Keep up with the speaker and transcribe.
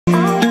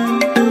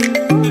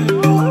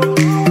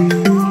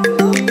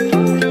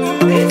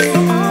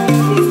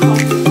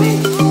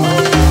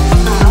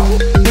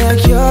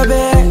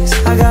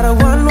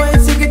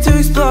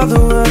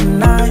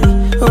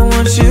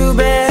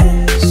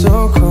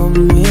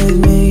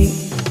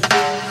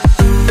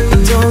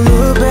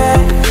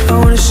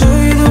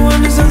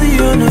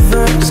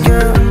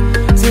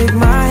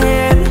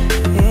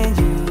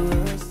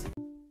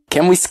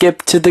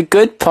skip to the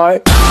good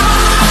part.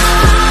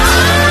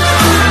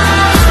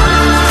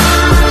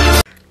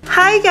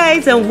 Hi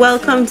guys, and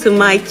welcome to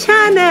my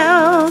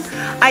channel.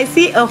 I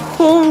see a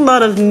whole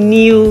lot of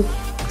new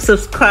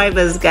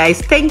subscribers,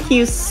 guys. Thank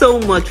you so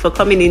much for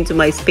coming into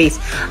my space.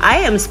 I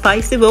am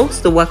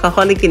SpicyVokes, the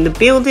workaholic in the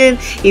building.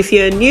 If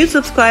you're a new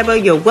subscriber,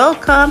 you're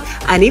welcome,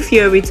 and if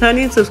you're a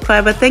returning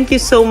subscriber, thank you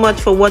so much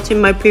for watching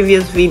my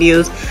previous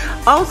videos.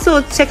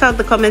 Also check out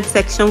the comment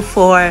section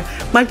for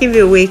my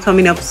giveaway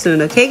coming up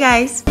soon. Okay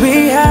guys,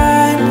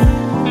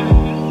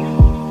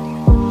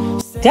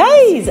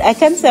 guys, I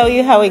can't tell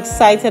you how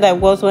excited I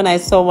was when I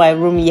saw my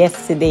room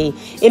yesterday.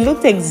 It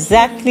looked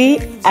exactly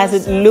as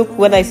it looked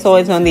when I saw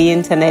it on the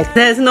internet.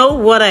 There's no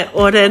what I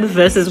ordered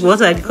versus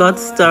what I got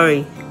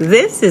story.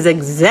 This is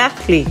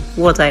exactly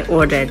what I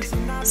ordered.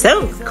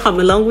 So come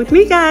along with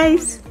me,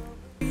 guys.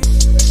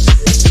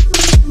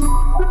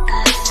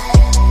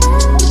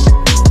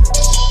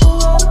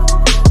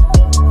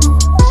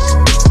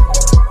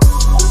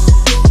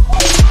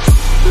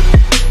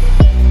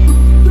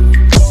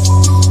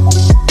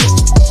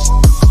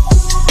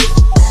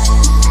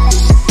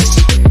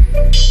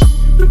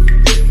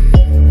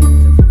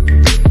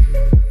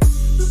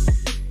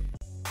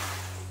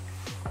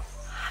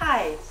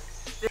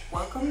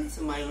 Welcome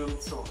to my room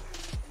tour.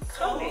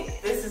 So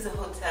this is a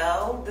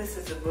hotel, this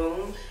is a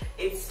room.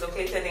 It's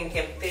located in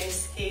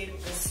Kempinski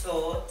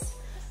Resort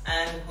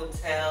and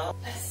Hotel.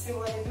 Let's see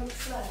what it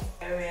looks like.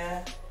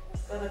 Area,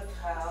 it's got a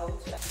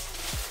couch.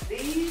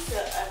 These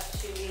are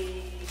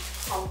actually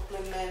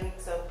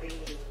compliments of the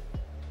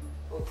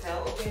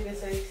hotel. Okay,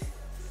 this is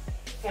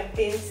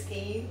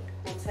Kempinski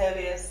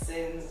Hotelier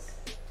since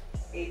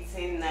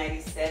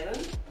 1897.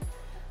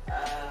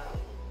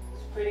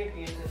 It's pretty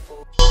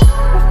beautiful.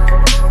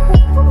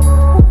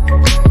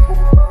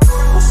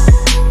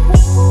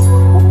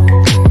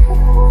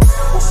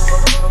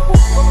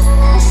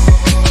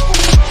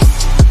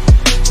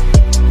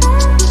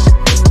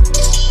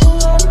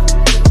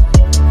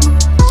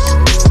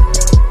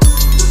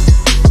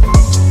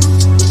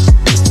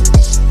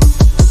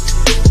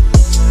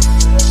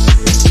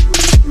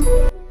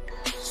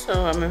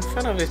 So I'm in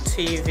front of the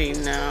TV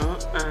now,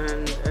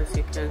 and as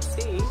you can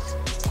see,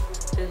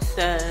 it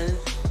says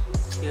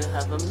you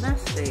have a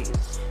message.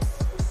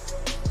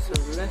 So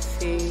let's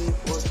see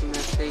what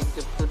message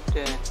to put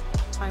there.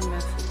 My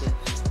messages.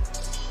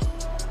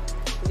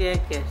 Dear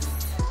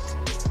guests,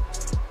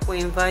 we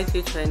invite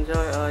you to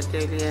enjoy our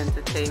daily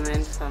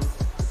entertainment from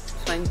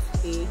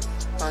 2000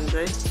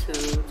 to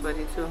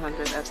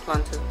 2200 at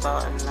Atlantis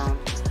Bar and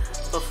Lounge.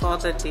 For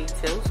further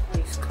details,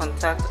 please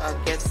contact our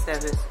guest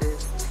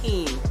services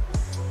team.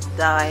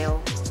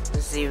 Dial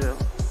 0.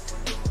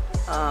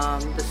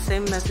 The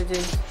same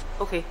messages.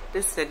 Okay,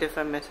 this is a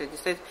different message. It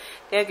says,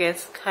 dear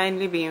guests,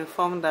 kindly be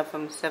informed that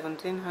from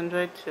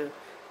 1700 to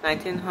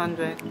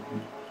 1900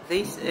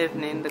 this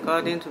evening, the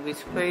garden will be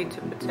sprayed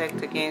to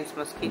protect against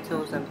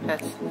mosquitoes and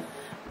pests.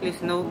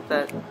 Please note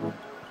that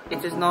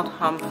it is not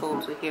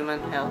harmful to human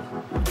health.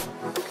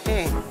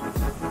 Okay.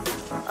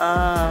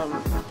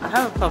 I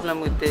have a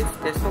problem with this.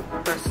 There's no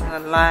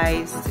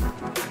personalized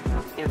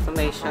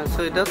information,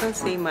 so it doesn't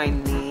say my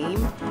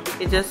name.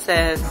 It just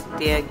says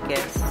dear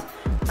guests,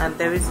 and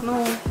there is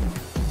no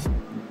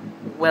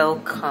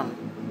welcome.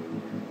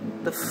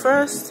 The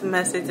first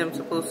message I'm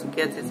supposed to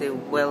get is a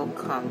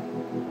welcome.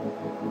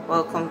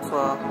 Welcome to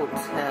our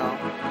hotel.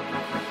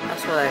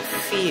 That's what I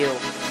feel.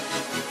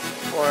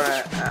 Or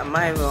am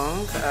I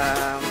wrong?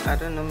 I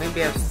don't know,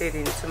 maybe I've stayed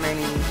in too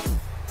many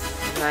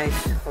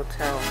nice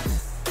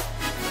hotels.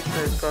 So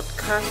it's got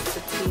cast,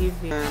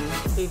 TV, and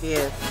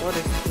PDF. What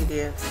is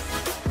PDF?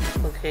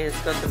 Okay,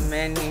 it's got the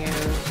menu.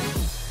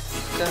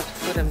 It's got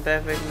food and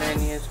beverage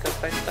menu. It's got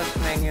breakfast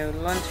menu,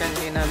 lunch and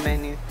dinner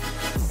menu,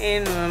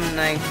 in-room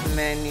night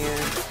menu,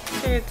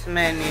 kids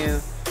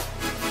menu,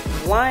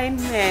 wine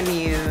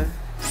menu,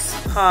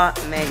 spa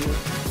menu.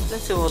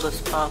 Let's see what the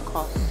spa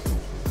costs.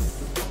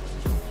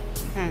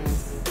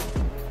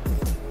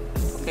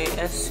 Okay,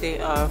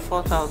 SCR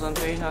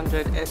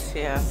 4,300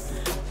 SCR.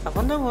 I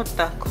wonder what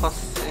that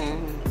costs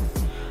in.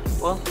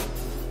 Well,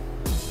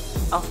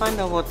 I'll find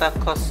out what that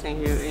costs in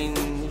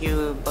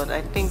euro, but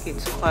I think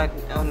it's quite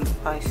on the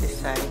pricey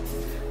side.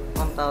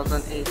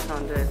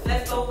 1,800.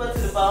 Let's go over to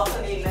the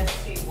balcony. Let's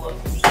see what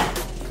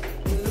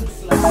it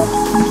looks like.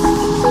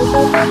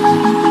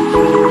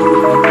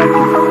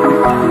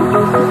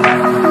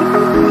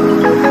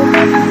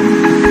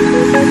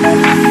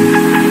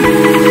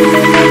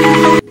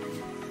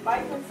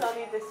 Bright and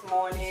sunny this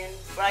morning.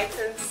 Bright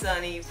and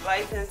sunny.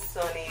 Bright and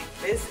sunny.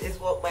 This is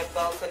what my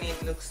balcony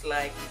looks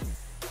like.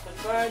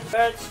 The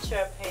birds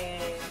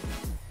chirping,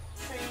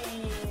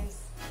 trees,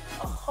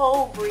 a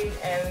whole green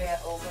area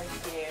over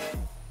here.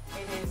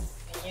 It is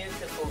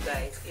beautiful,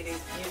 guys. It is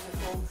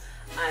beautiful,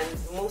 and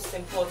most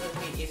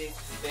importantly, it is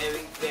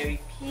very, very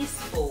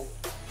peaceful.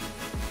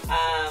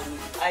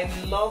 I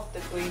love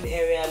the green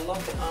area. I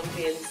love the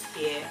ambience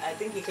here. I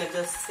think you can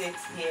just sit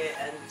here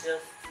and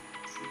just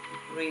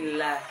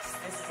relax.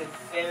 This is a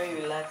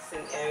very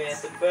relaxing area.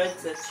 The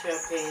birds are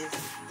chirping.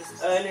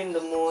 It's early in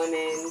the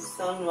morning,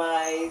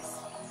 sunrise.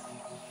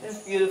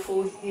 This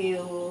beautiful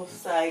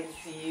hillside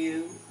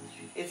view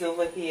is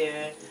over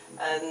here,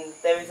 and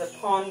there is a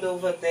pond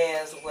over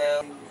there as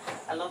well.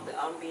 I love the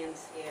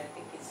ambience here. I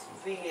think it's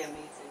really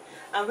amazing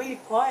and really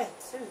quiet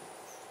too.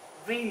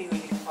 Really,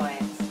 really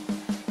quiet.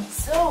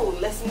 So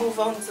let's move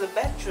on to the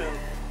bedroom.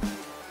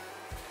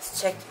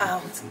 Let's check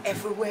out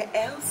everywhere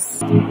else.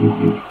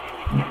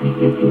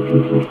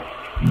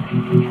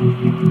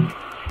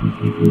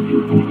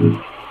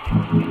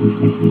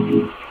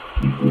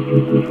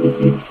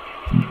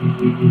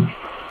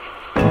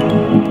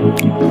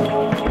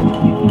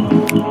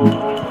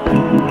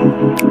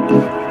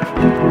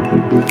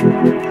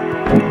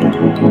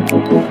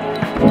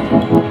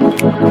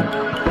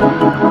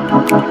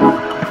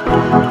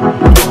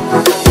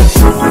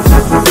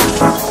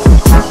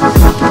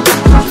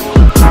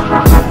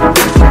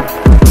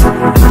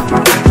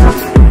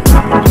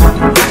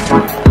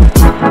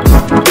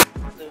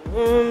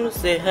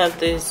 They have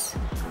this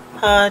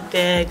power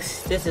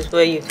decks. This is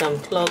where you can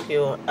plug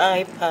your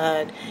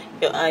iPad,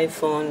 your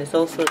iPhone. It's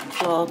also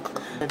plugged,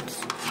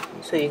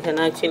 so you can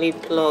actually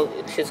plug.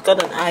 It's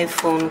got an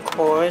iPhone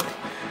cord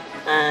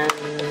and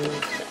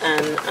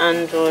an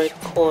Android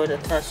cord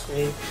attached to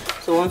it.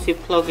 So once you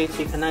plug it,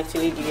 you can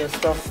actually do your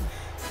stuff.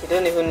 You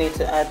don't even need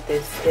to add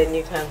this. Then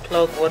you can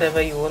plug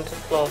whatever you want to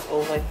plug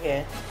over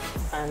here.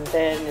 And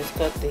then it's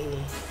got the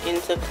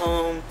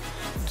intercom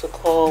to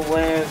call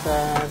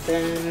wherever.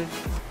 Then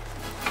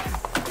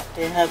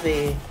they have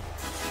a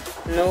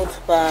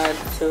notepad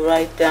to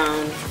write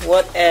down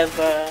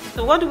whatever.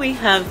 So what do we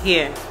have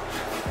here?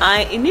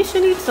 I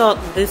initially thought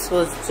this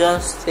was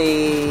just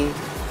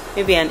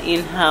maybe an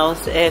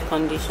in-house air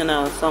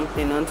conditioner or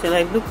something, until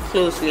I looked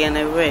closely and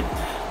I read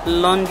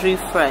laundry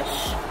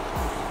fresh,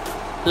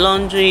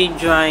 laundry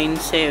drying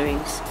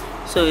series.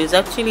 So it's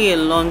actually a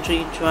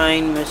laundry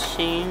drying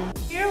machine.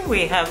 Here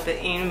we have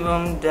the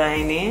in-room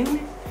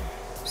dining.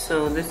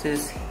 So this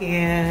is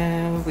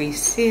here we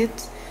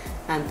sit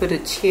and put a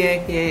chair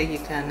here. You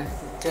can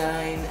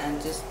dine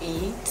and just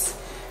eat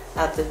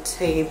at the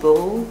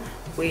table.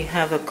 We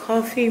have a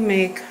coffee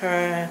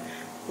maker,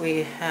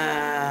 we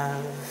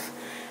have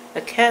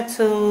a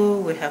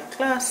kettle, we have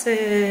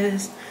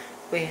glasses,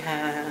 we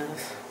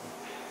have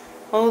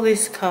all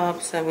these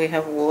cups, and we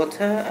have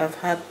water. I've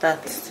had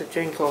that to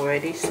drink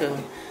already, so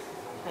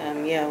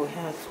yeah, we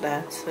have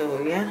that.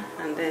 So yeah,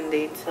 and then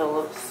they tell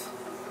us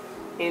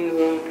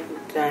in-room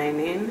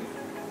dining.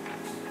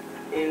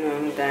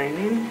 In-room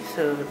dining,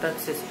 so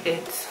that's just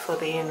it for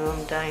the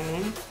in-room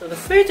dining. So the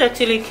fridge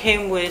actually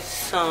came with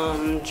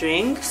some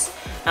drinks,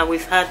 and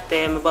we've had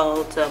them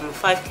about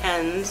 5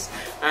 cans,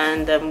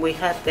 and we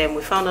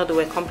found out they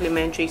were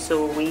complimentary,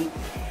 so we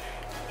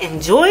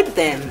enjoyed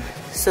them.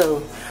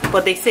 So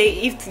but they say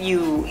if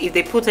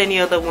they put any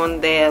other one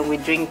there, we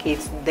drink it,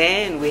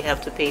 then we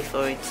have to pay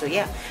for it. So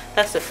yeah,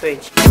 that's the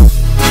fridge.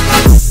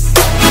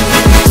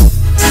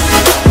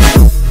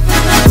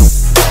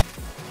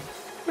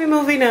 We're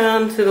moving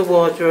on to the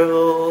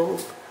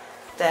wardrobe.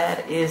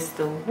 That is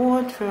the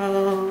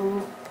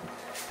wardrobe,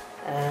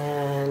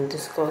 and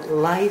it's got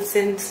lights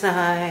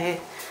inside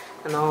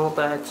and all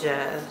that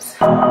jazz.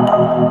 A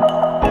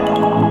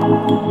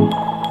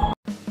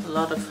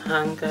lot of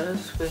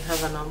hangers. We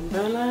have an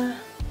umbrella,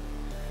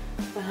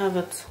 we have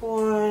a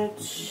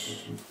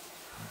torch,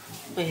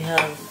 we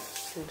have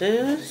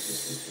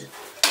this,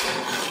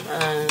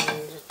 and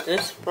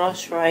this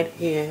brush right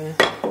here.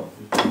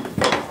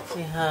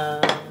 We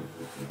have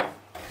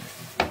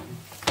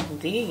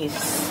these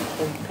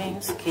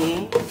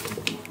Kempinski.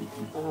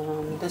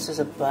 This is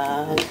a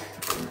bag,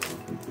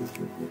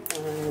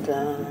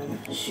 and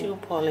shoe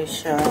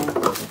polisher, and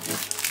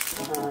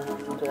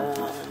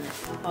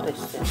what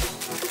is this?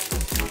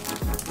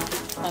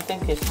 I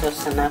think it's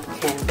just a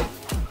napkin.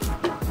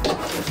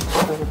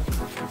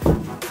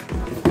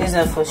 These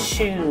are for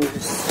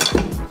shoes.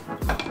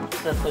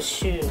 These are for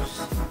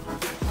shoes.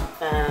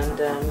 And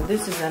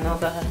this is an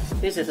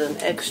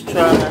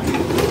extra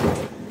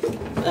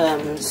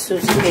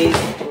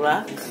suitcase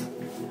rack.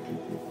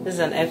 This is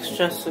an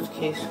extra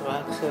suitcase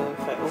rack, so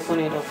if I open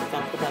it up, I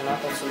can put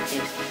another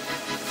suitcase.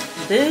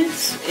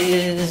 This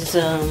is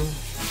a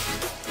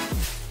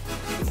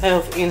pair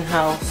of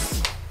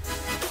in-house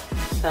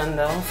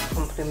sandals,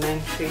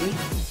 complimentary.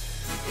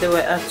 There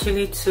were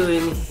actually 2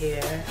 in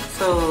here.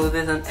 So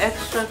there's an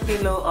extra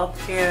pillow up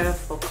here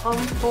for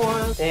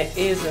comfort. There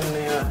is a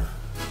mirror.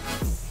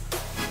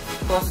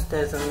 Of course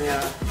there's a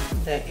mirror.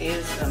 There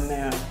is a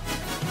mirror.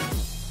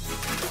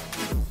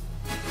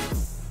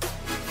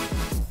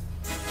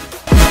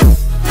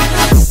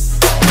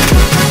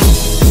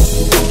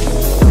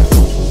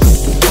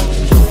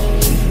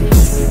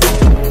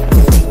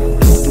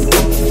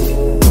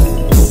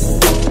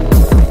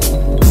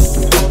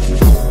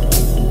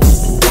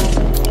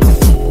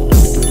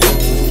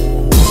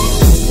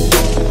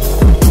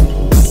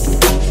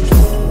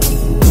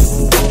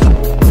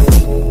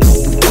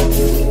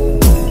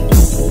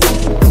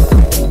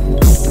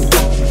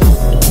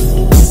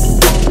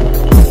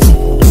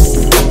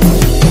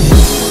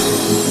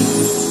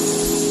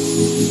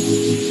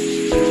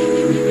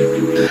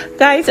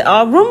 Guys,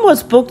 our room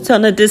was booked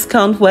on a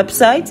discount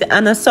website,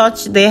 and as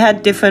such they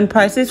had different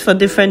prices for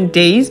different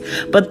days,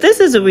 but this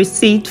is a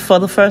receipt for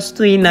the first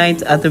 3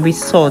 nights at the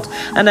resort,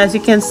 and as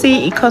you can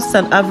see, it costs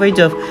an average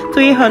of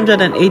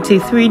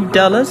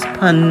 $383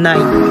 per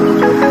night.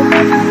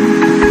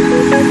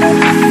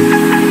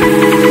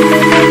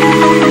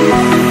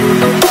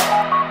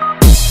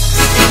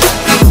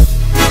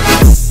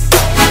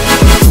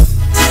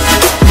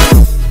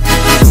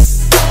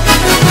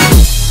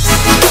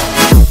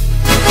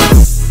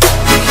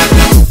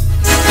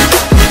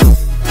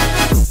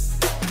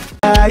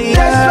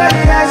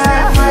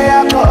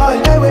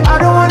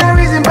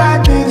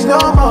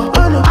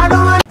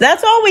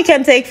 That's all we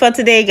can take for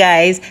today,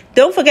 guys.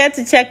 Don't forget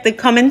to check the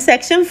comment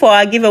section for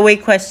our giveaway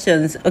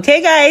questions.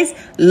 Okay, guys?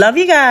 Love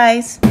you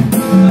guys.